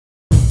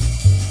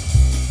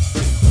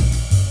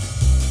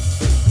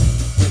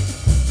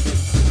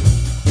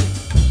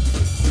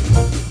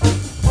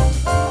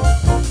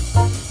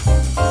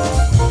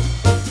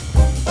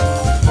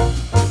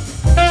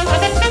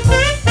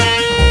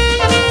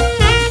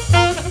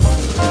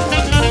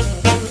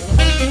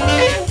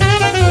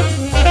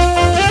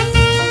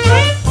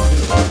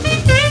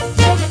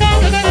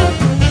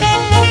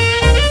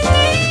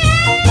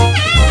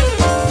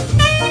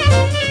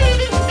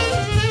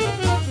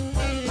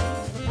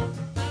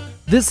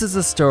This is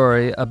a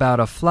story about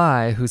a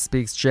fly who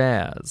speaks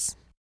jazz.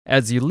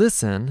 As you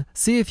listen,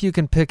 see if you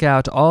can pick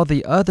out all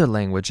the other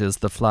languages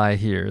the fly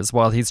hears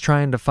while he's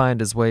trying to find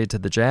his way to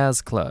the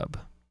jazz club.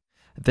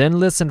 Then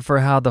listen for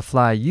how the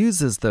fly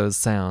uses those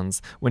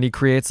sounds when he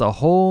creates a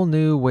whole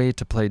new way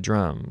to play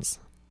drums.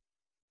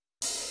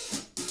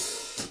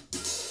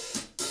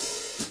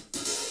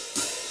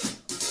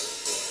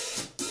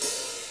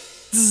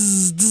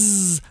 Zzz,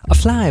 zzz. A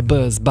fly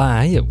buzzed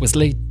by, it was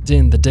late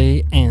in the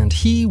day, and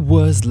he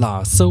was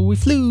lost. So he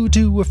flew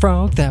to a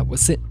frog that was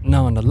sitting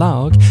on a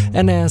log,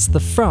 and asked the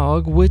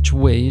frog which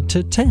way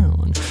to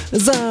town.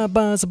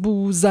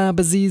 Zabba-zaboo,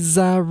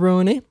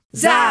 zabba-zee-za-roni.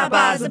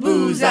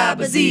 Zabba-zaboo,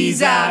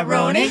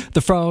 zabba-zee-za-roni.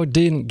 The frog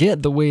didn't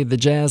get the way the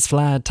jazz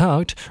fly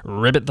talked.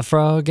 Ribbit the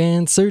frog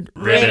answered,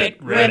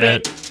 Ribbit,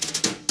 ribbit.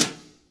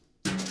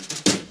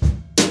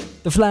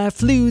 The fly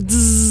flew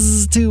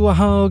zzz to a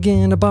hog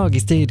in a bog. He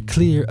stayed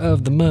clear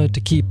of the mud to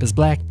keep his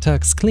black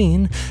tux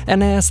clean,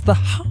 and asked the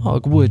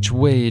hog which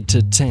way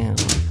to town.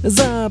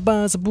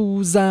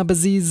 Zabba-zaboo,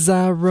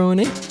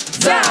 zabba-zee-za-roni.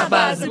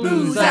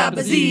 Zabba-zaboo,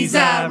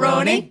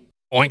 zabba-zee-za-roni.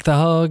 Oink, the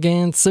hog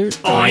answered,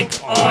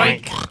 Oink,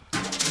 oink.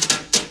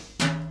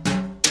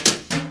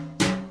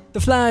 The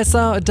fly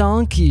saw a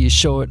donkey,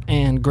 short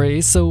and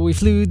gray, so he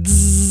flew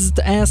zzz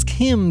to ask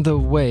him the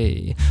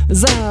way.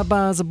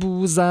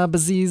 Zabba-zaboo,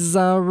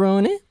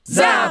 zabba-zee-za-roni.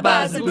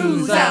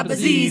 Zabba-zaboo,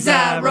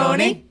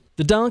 zabba-zee-za-roni.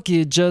 The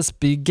donkey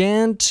just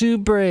began to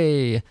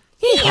bray.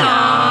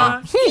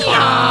 Hee-haw,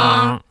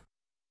 hee-haw.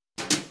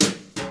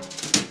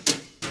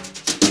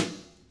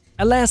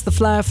 At last the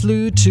fly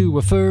flew to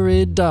a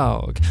furry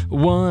dog.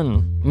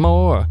 One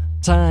more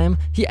time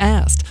he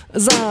asked,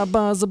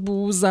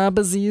 Zabba-zaboo,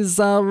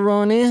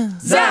 zabba-zee-za-roni.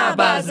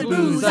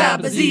 Zabba-zaboo,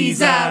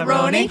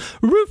 zabba-zee-za-roni.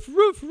 Roof,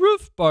 roof,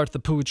 roof, barked the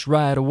pooch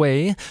right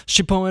away.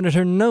 She pointed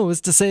her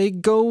nose to say,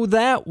 go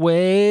that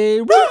way.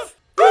 Roof,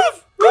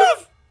 Roof,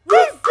 roof,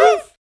 roof,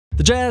 roof.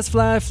 The jazz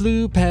fly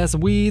flew past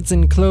weeds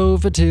and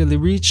clover till he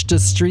reached a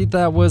street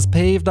that was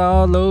paved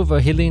all over.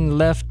 He leaned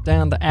left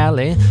down the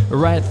alley,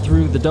 right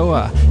through the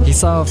door. He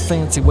saw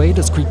fancy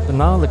waiters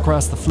creeping all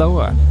across the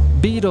floor.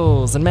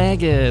 Beetles and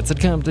maggots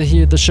had come to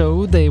hear the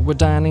show. They were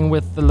dining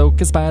with the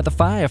locusts by the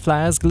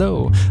firefly's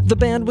glow. The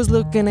band was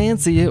looking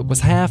antsy, it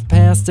was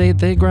 8:30.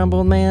 They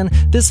grumbled, man,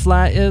 this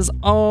fly is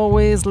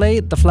always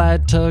late. The fly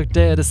tugged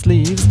at his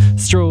sleeves,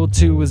 strolled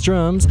to his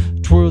drums,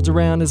 twirled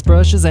around his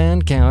brushes,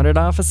 and counted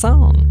off a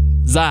song.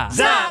 Za,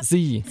 Za,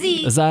 zee,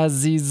 zee. za,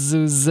 zee,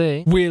 zoo,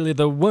 zay. Willie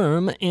the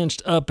worm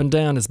inched up and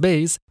down his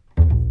bass.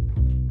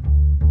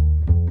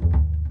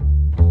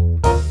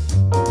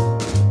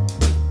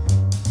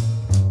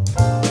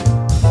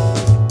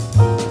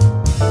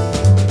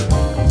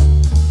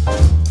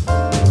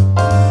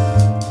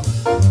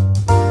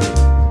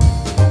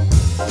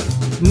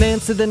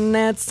 Nancy the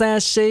gnat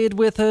sashayed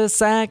with her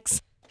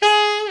sax.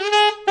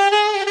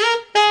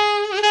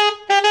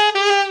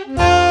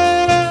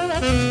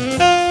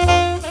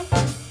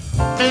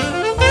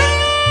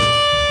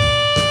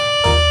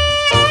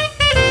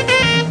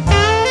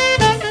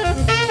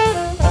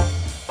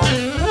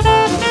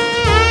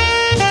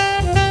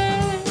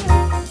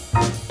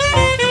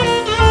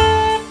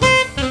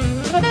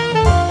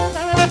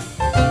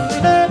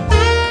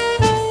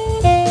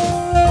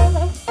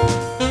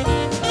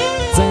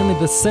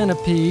 The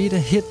centipede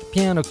hit the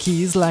piano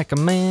keys like a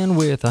man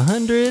with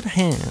 100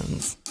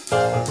 hands.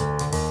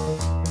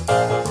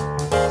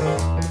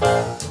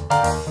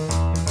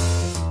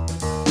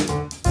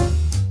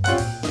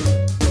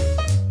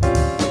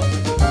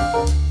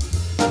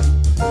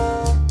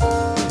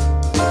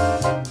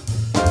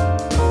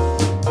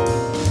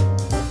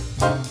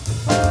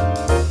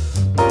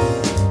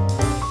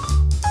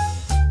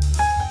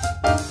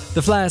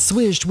 The fly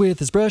swished with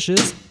his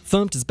brushes,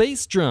 thumped his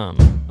bass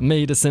drum,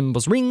 made his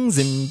cymbals rings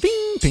and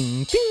bing,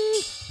 ping,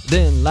 ping.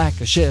 Then,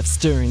 like a chef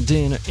stirring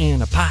dinner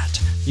in a pot,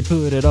 he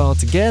put it all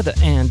together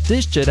and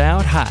dished it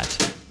out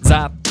hot.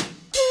 Zap,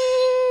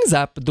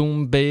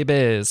 zap-a-doom,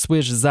 baby,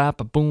 swish,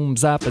 zap-a-boom,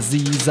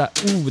 zap-a-zee-za.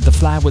 Ooh, the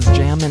fly was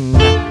jamming,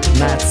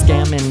 not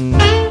scamming,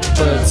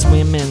 but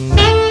swimming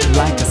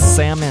like a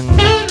salmon.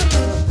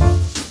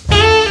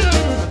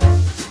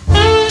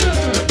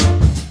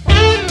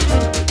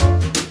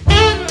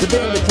 But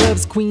then the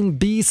club's queen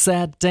bee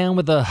sat down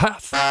with a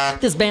huff.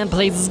 This band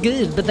plays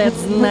good, but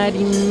that's not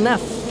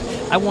enough.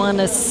 I want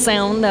a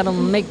sound that'll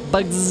make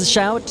bugs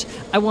shout.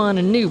 I want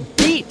a new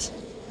beat,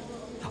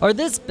 or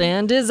this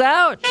band is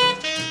out.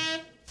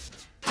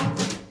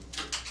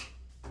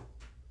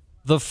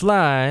 The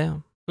fly,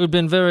 who'd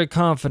been very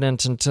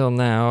confident until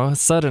now,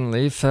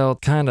 suddenly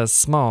felt kinda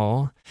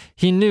small.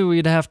 He knew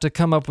he'd have to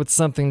come up with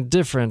something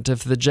different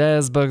if the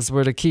jazz bugs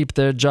were to keep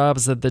their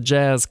jobs at the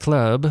jazz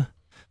club.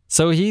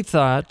 So he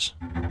thought,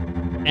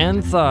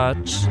 and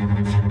thought,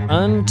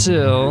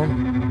 until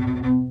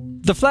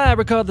the fly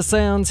recalled the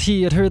sounds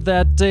he had heard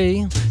that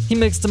day. He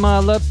mixed them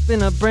all up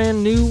in a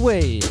brand new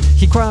way.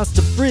 He crossed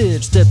a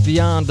bridge, stepped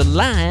beyond the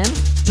line,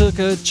 took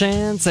a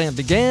chance and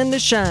began to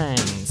shine.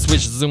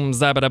 Swish, zoom,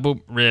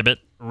 zabba-da-boop, ribbit,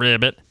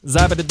 ribbit,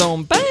 zabbity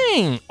dom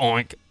bang,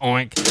 oink,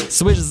 oink.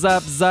 Swish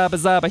zap, zabba,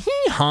 zabba,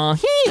 hee haw,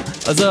 hee.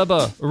 A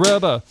zubba,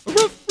 rubba,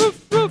 roof,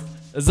 roof, roof.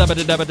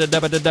 Zabbity dabbity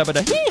dabbity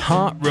dabbity hee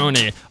haw,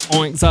 rooney.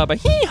 Oink, zabba,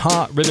 hee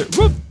haw, ribbit,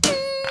 roof.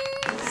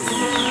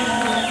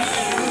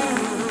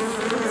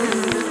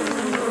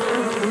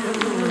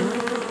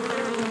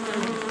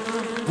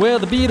 Well,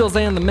 the Beatles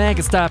and the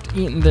maggots stopped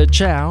eating their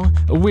chow.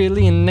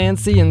 Willie and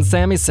Nancy and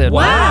Sammy said,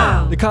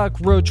 Wow! The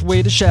cockroach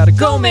waiter shouted,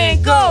 Go,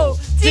 man, go!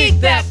 Dig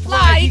that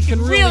fly, he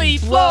can really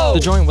blow! The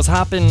joint was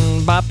hopping,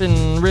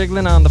 bopping,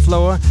 wriggling on the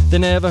floor. They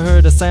never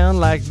heard a sound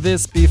like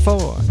this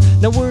before.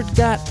 Now word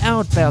got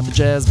out about the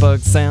jazz bug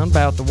sound,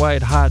 about the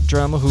white hot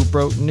drummer who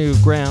broke new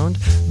ground.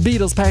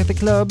 Beatles packed the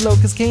club,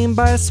 locusts came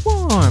by a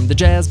swarm. The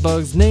jazz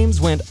bug's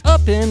names went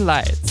up in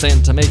lights,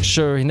 and to make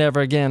sure he never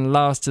again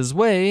lost his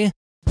way,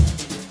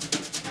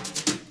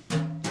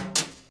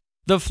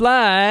 the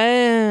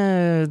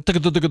fly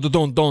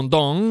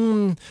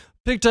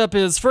picked up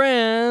his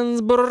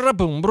friends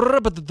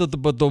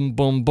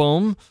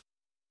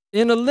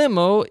in a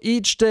limo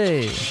each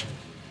day.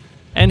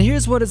 And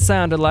here's what it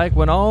sounded like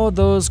when all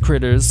those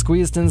critters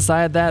squeezed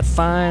inside that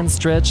fine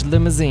stretch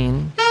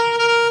limousine.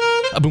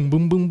 A boom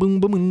boom boom boom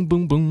boom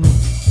boom boom.